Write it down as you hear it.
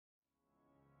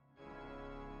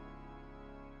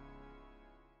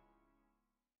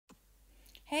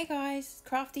guys,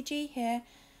 Crafty G here.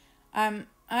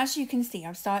 As you can see,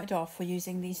 I've started off with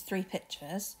using these 3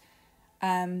 pictures.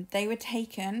 They were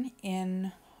taken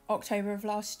in October of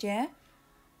last year.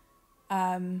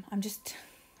 I'm just,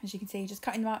 as you can see, just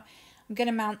cutting them up. I'm going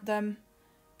to mount them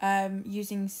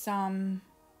using some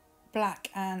black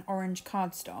and orange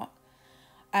cardstock.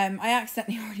 I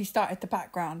accidentally already started the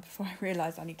background before I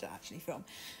realised I need to actually film.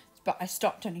 But I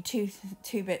stopped only two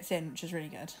bits in, which is really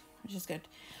good. Which is good.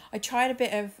 I tried a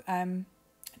bit of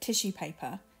tissue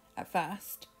paper at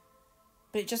first,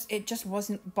 but it just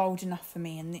wasn't bold enough for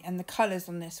me, and the colours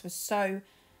on this were so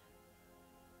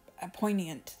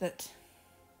poignant that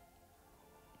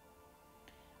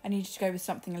I needed to go with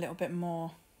something a little bit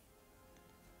more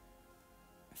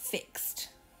fixed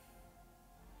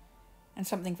and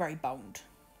something very bold.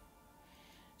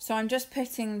 So I'm just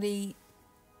putting the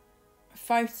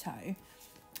photo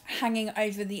hanging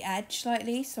over the edge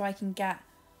slightly so I can get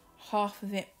half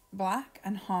of it black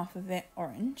and half of it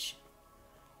orange.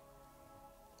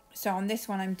 So on this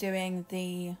one I'm doing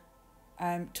the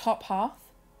top half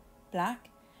black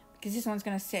because this one's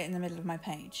going to sit in the middle of my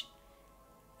page.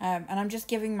 And I'm just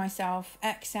giving myself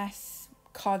excess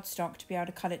cardstock to be able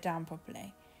to cut it down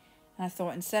properly. And I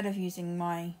thought instead of using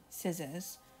my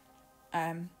scissors,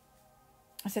 I'm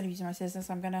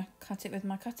going to cut it with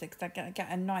my cutter because I get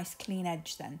a nice clean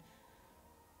edge then.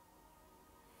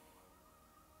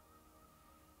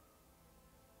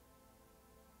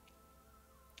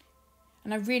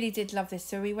 And I really did love this.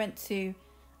 So we went to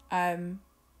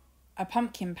a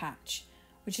pumpkin patch,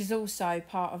 which is also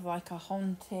part of like a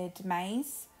haunted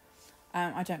maze.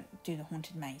 I don't do the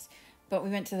haunted maze, but we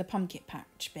went to the pumpkin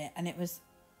patch bit, and it was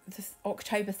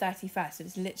October 31st. It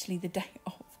was literally the day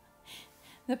of.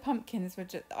 The pumpkins were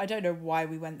just, I don't know why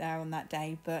we went there on that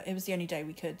day, but it was the only day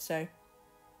we could, so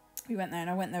we went there, and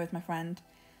I went there with my friend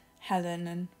Helen,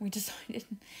 and we decided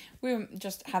we were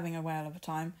just having a whale of a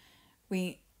time.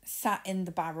 We sat in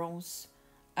the barrels.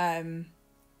 We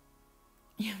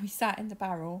sat in the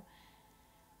barrel,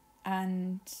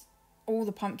 and all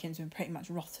the pumpkins were pretty much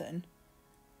rotten.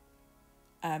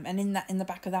 And in the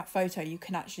back of that photo, you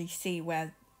can actually see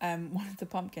where one of the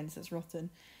pumpkins is rotten.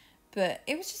 But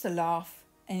it was just a laugh,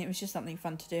 and it was just something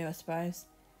fun to do, I suppose.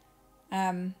 So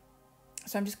I'm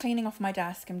just cleaning off my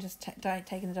desk. I'm just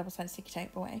taking the double-sided sticky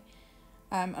tape away.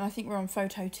 And I think we're on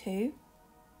photo 2.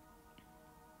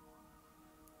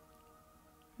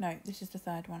 No, this is the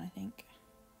 3rd one, I think.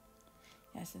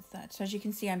 Yes, it's the 3rd. So as you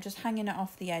can see, I'm just hanging it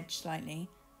off the edge slightly.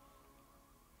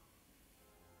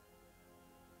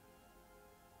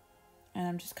 And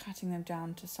I'm just cutting them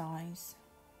down to size.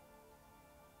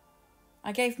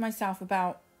 I gave myself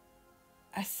about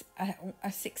a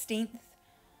 16th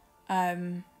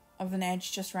of an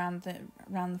edge just around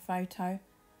the photo.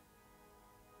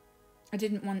 I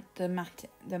didn't want the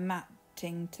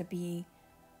matting to be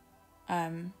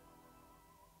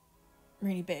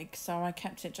really big, so I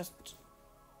kept it just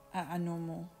at a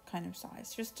normal kind of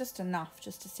size, just enough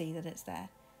just to see that it's there.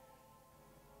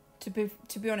 To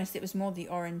be honest, it was more the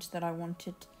orange that I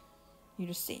wanted you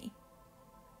to see.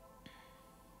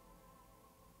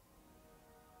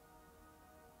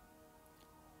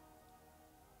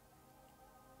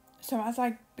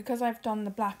 So because I've done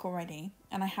the black already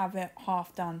and I have it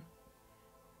half done,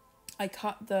 I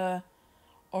cut the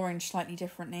orange slightly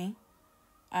differently.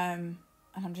 And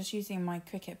I'm just using my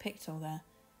Cricut pick tool there,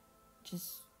 which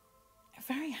is a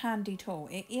very handy tool.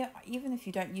 Even if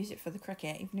you don't use it for the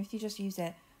Cricut, even if you just use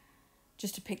it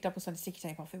just to pick double-sided sticky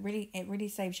tape off, it really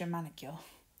saves your manicure.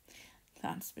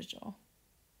 That's for sure.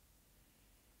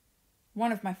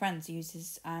 One of my friends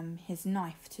uses his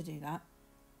knife to do that,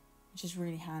 which is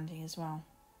really handy as well.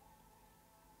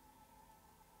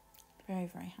 Very,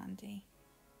 very handy.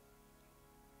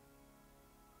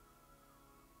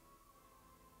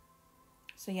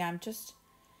 So yeah, I'm just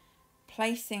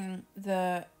placing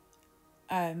the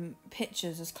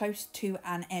pictures as close to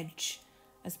an edge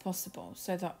as possible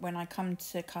so that when I come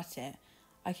to cut it,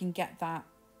 I can get that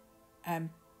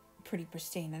pretty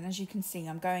pristine. And as you can see,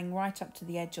 I'm going right up to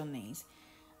the edge on these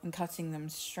and cutting them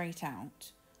straight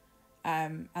out.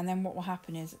 And then what will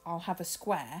happen is I'll have a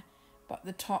square, but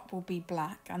the top will be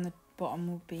black and the bottom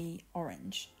will be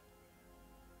orange.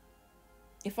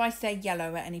 If I say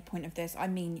yellow at any point of this, I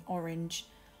mean orange.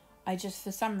 I just,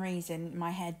 for some reason, my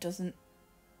head doesn't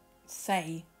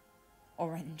say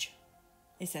orange.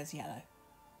 It says yellow.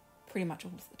 Pretty much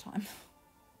all of the time.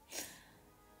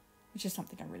 Which is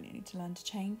something I really need to learn to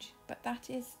change. But that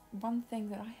is one thing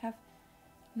that I have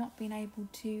not been able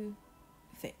to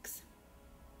fix.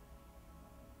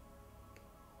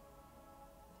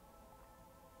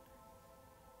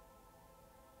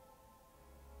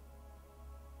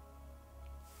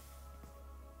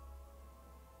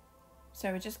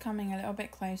 So we're just coming a little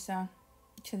bit closer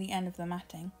to the end of the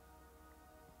matting.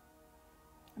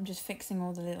 I'm just fixing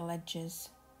all the little edges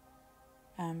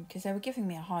because they were giving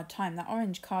me a hard time. That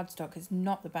orange cardstock is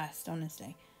not the best,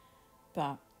 honestly,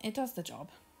 but it does the job.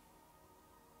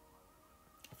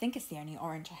 I think it's the only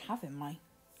orange I have in my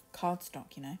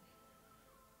cardstock, you know.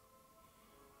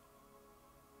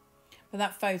 But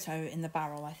that photo in the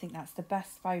barrel, I think that's the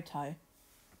best photo.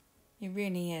 It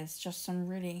really is just a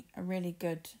really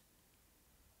good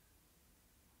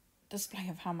display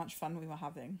of how much fun we were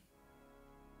having.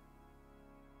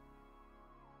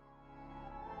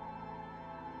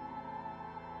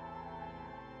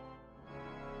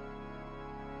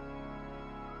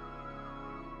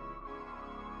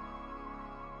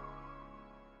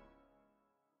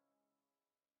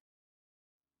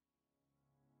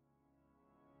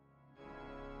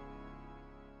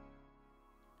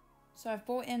 So I've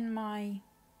brought in my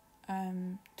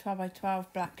 12 by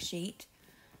 12 black sheet,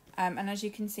 and as you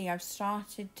can see, I've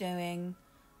started doing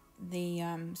the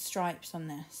stripes on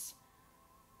this.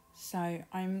 So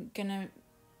I'm gonna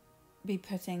be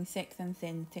putting thick then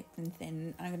thin, thick then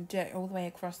thin, and I'm gonna do it all the way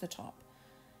across the top.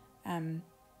 And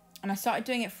I started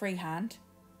doing it freehand,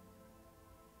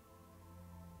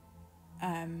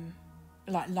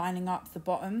 like lining up the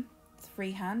bottom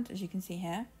freehand, as you can see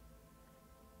here.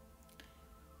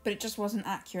 But it just wasn't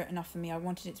accurate enough for me. I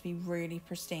wanted it to be really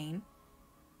pristine.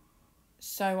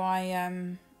 So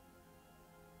I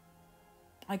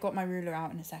got my ruler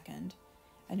out in a second,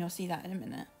 and you'll see that in a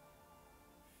minute.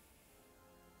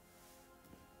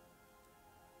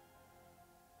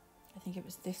 I think it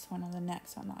was this one or the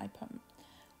next one that I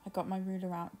got my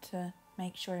ruler out to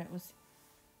make sure it was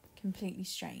completely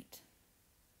straight.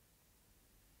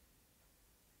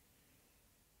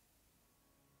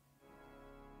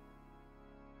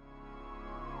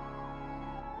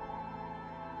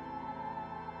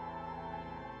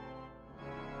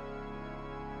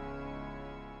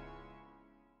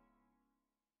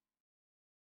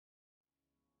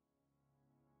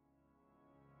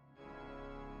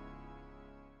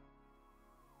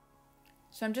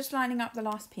 So I'm just lining up the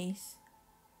last piece,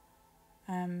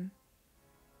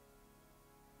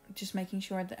 just making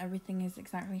sure that everything is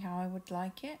exactly how I would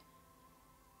like it.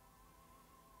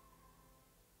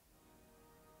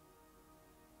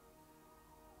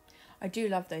 I do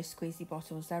love those squeezy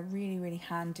bottles. They're really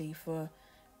handy for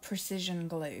precision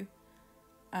glue,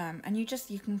 and you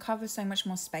can cover so much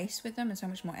more space with them and so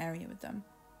much more area with them.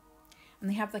 And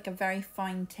they have like a very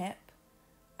fine tip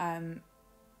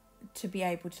to be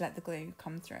able to let the glue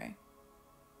come through.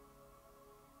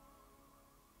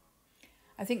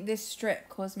 I think this strip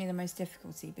caused me the most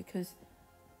difficulty because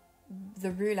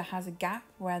the ruler has a gap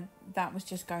where that was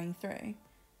just going through,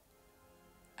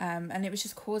 and it was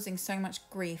just causing so much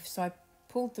grief. So I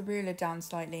pulled the ruler down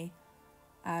slightly,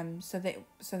 so that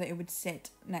it would sit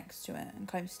next to it and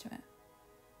close to it.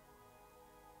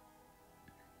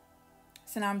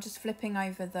 So now I'm just flipping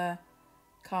over the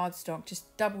cardstock,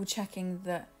 just double checking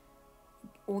that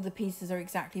all the pieces are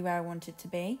exactly where I want it to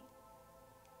be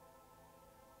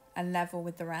and level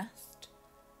with the rest.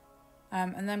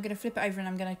 And then I'm going to flip it over and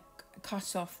I'm going to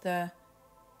cut off the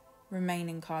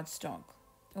remaining cardstock,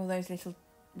 all those little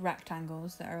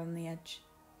rectangles that are on the edge.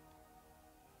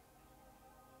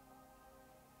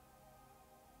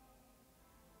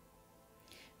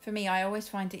 For me, I always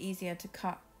find it easier to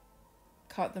cut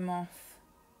them off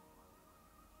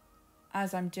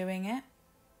as I'm doing it,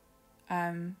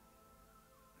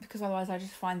 because otherwise I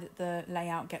just find that the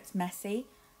layout gets messy,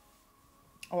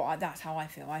 or that's how I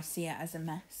feel. I see it as a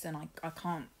mess and I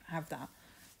can't have that.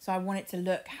 So I want it to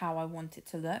look how I want it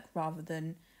to look rather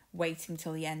than waiting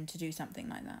till the end to do something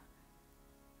like that.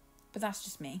 But that's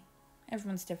just me.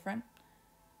 Everyone's different.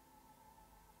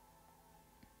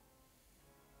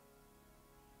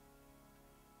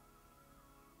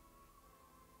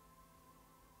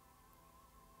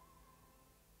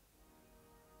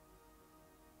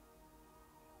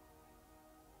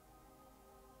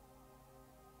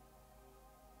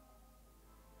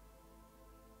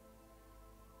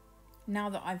 Now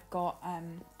that I've got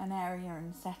an area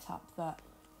and setup that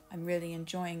I'm really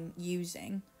enjoying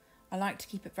using, I like to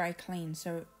keep it very clean.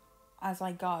 So as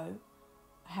I go,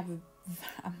 I have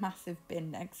a massive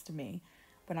bin next to me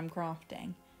when I'm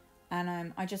crafting.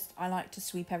 And I like to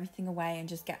sweep everything away and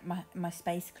just get my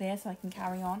space clear so I can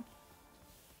carry on.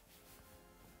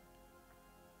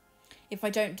 If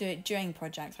I don't do it during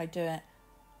projects, I do it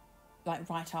like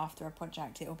right after a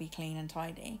project. It'll be clean and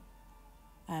tidy.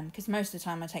 Because most of the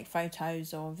time I take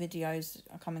photos or videos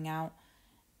are coming out,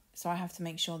 so I have to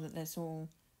make sure that it's all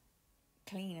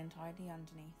clean and tidy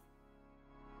underneath.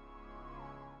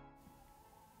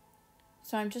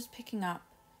 So I'm just picking up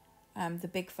the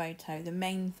big photo, the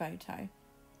main photo.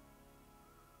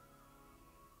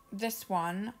 This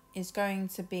one is going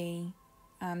to be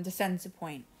the center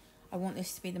point. I want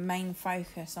this to be the main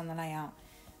focus on the layout.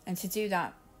 And to do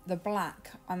that, the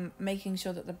black, I'm making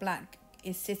sure that the black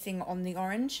is sitting on the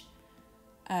orange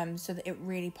so that it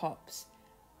really pops.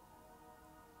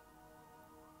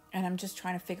 And I'm just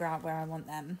trying to figure out where I want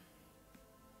them.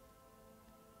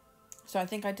 So I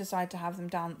think I decided to have them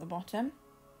down at the bottom,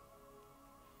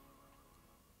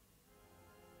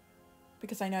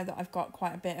 because I know that I've got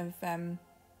quite a bit of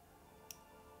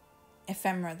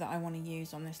ephemera that I want to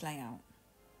use on this layout.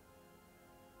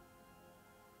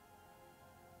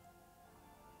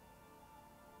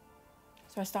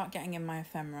 So I start getting in my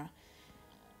ephemera.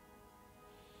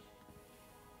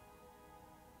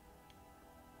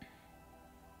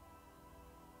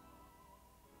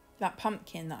 That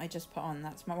pumpkin that I just put on,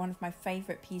 that's one of my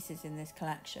favourite pieces in this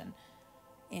collection.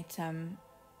 It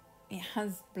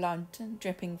has blood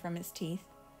dripping from its teeth,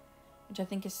 which I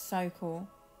think is so cool.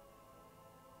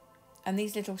 And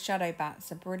these little shadow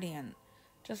bats are brilliant,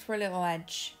 just for a little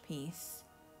edge piece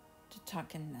to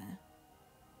tuck in there.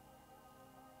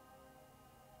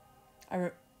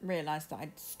 I realised that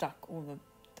I'd stuck all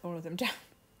of them down,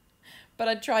 but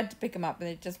I tried to pick them up and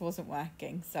it just wasn't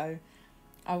working, so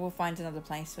I will find another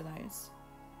place for those.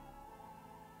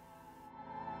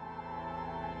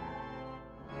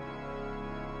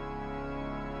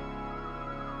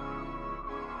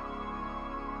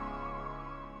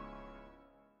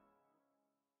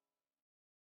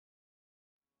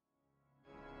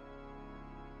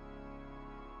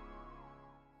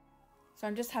 So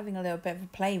I'm just having a little bit of a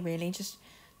play, really, just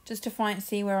to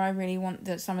see where I really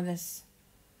want some of this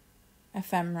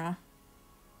ephemera.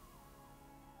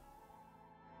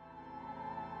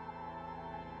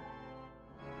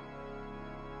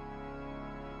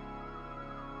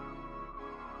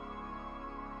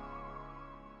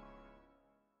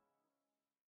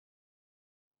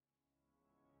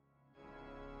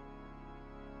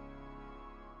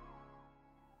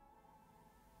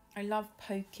 I love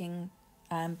poking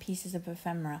pieces of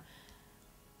ephemera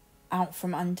out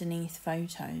from underneath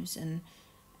photos and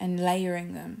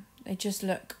layering them. They just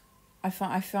look, I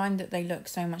find that they look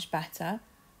so much better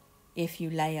if you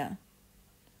layer.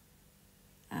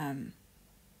 And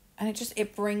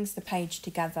it brings the page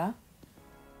together.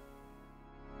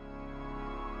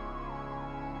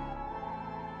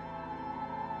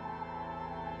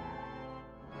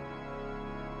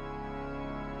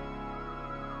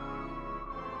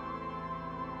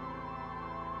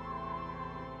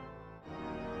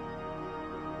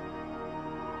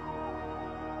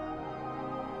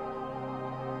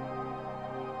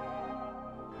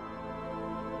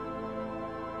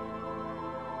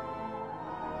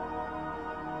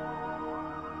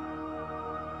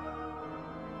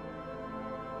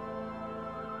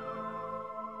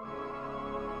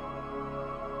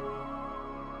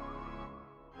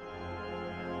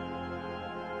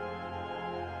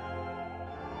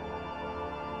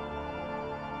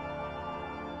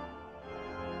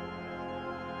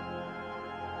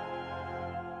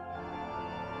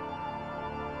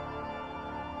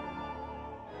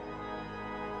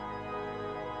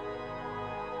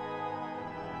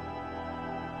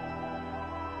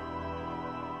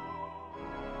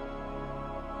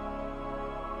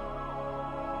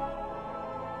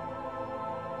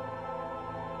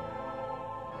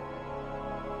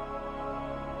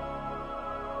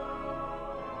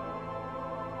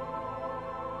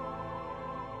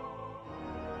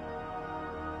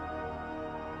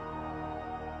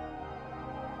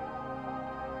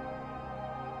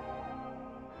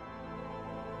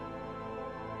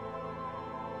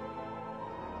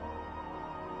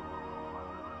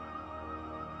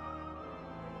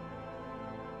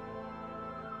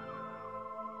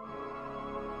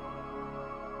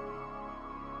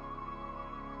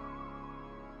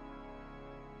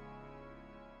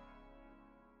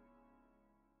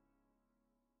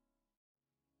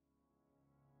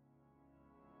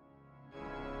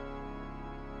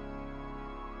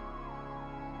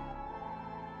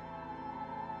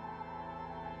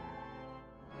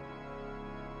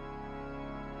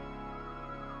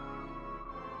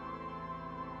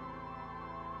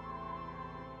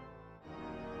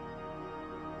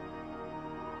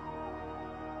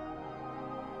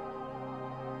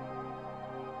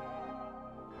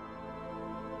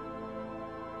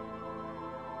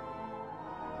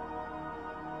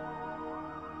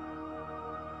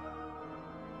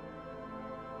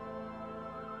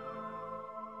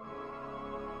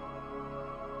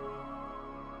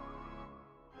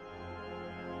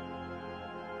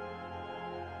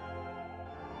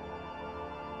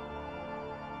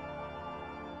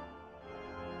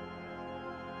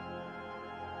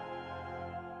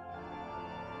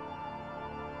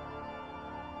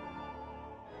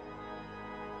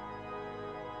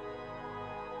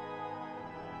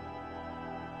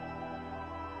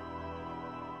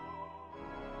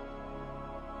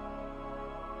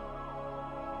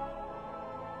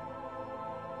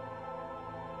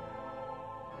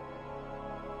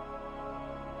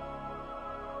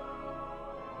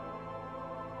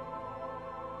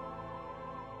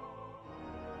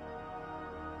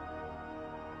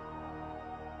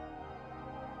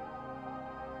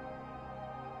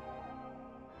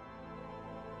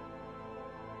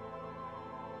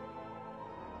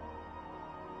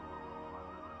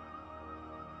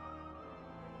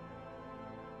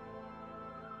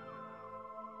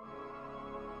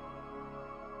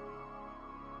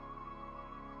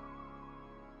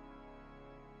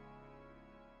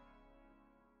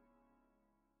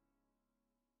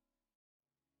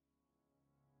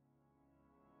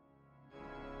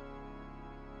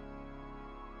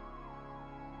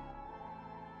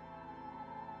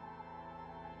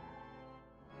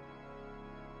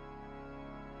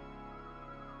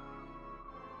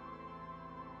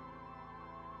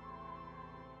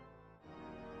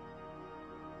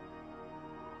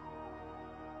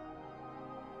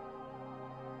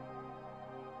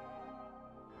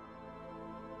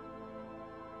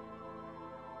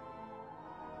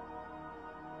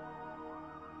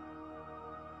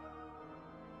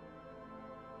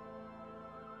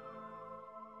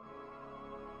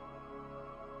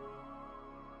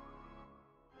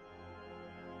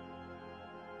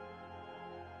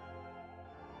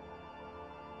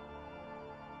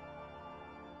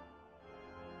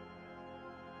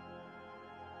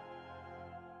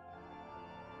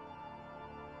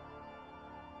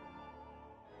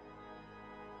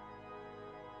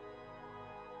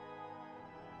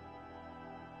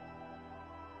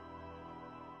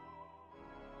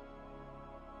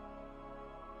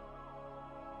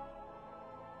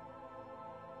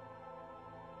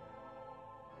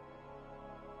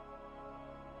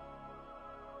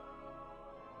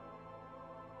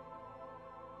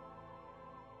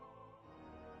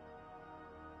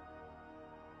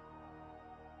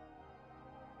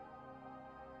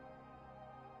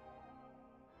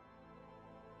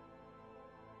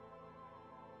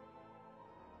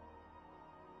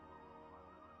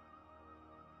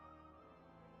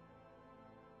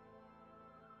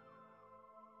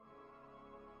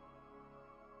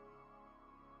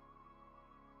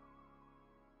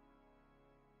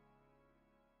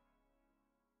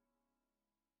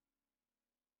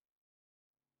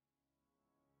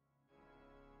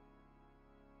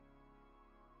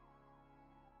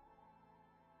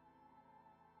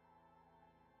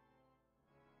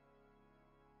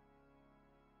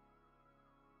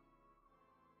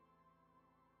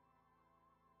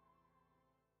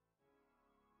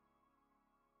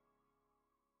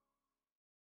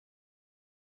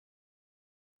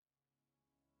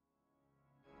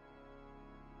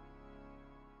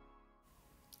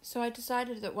 So I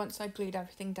decided that once I glued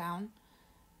everything down,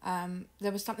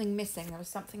 there was something missing. There was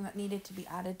something that needed to be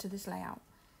added to this layout.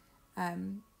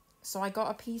 So I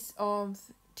got a piece of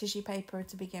tissue paper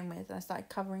to begin with, and I started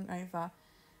covering over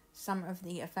some of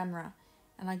the ephemera.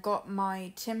 And I got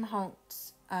my Tim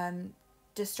Holtz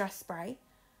distress spray.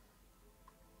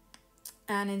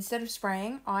 And instead of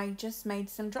spraying, I just made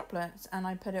some droplets and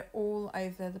I put it all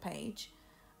over the page.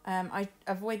 I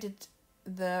avoided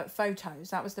the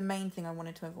photos. That was the main thing I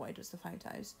wanted to avoid, was the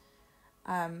photos.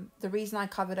 The reason I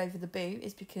covered over the boo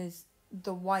is because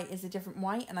the white is a different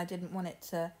white and I didn't want it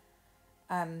to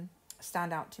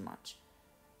stand out too much.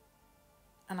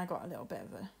 And I got a little bit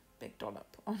of a big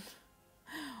dollop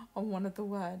on one of the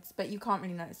words, but you can't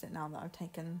really notice it now that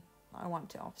I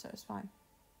wiped it off, so it's fine.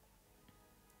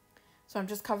 So I'm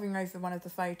just covering over one of the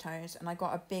photos, and I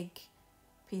got a big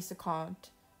piece of card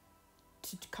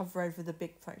to cover over the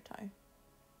big photo.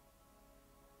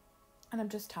 And I'm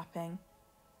just tapping.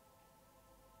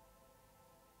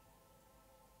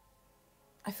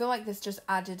 I feel like this just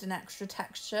added an extra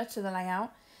texture to the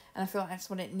layout, and I feel like that's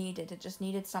what it needed. It just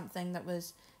needed something that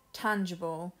was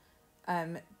tangible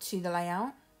to the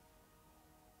layout.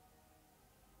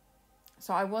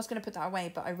 So I was going to put that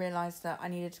away, but I realised that I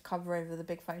needed to cover over the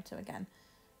big photo again.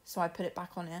 So I put it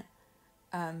back on it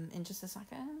in just a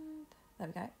second. There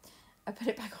we go. I put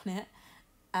it back on it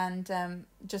and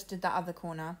just did that other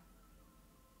corner.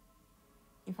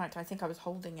 In fact, I think I was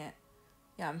holding it.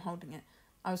 Yeah, I'm holding it.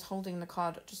 I was holding the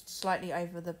card just slightly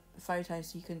over the photo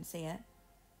so you couldn't see it.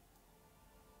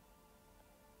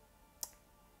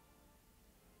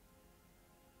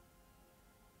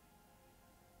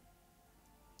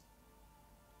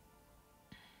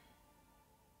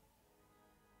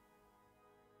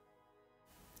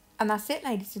 And that's it,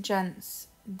 ladies and gents.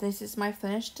 This is my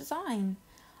finished design.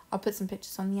 I'll put some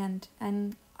pictures on the end,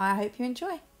 and I hope you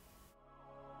enjoy.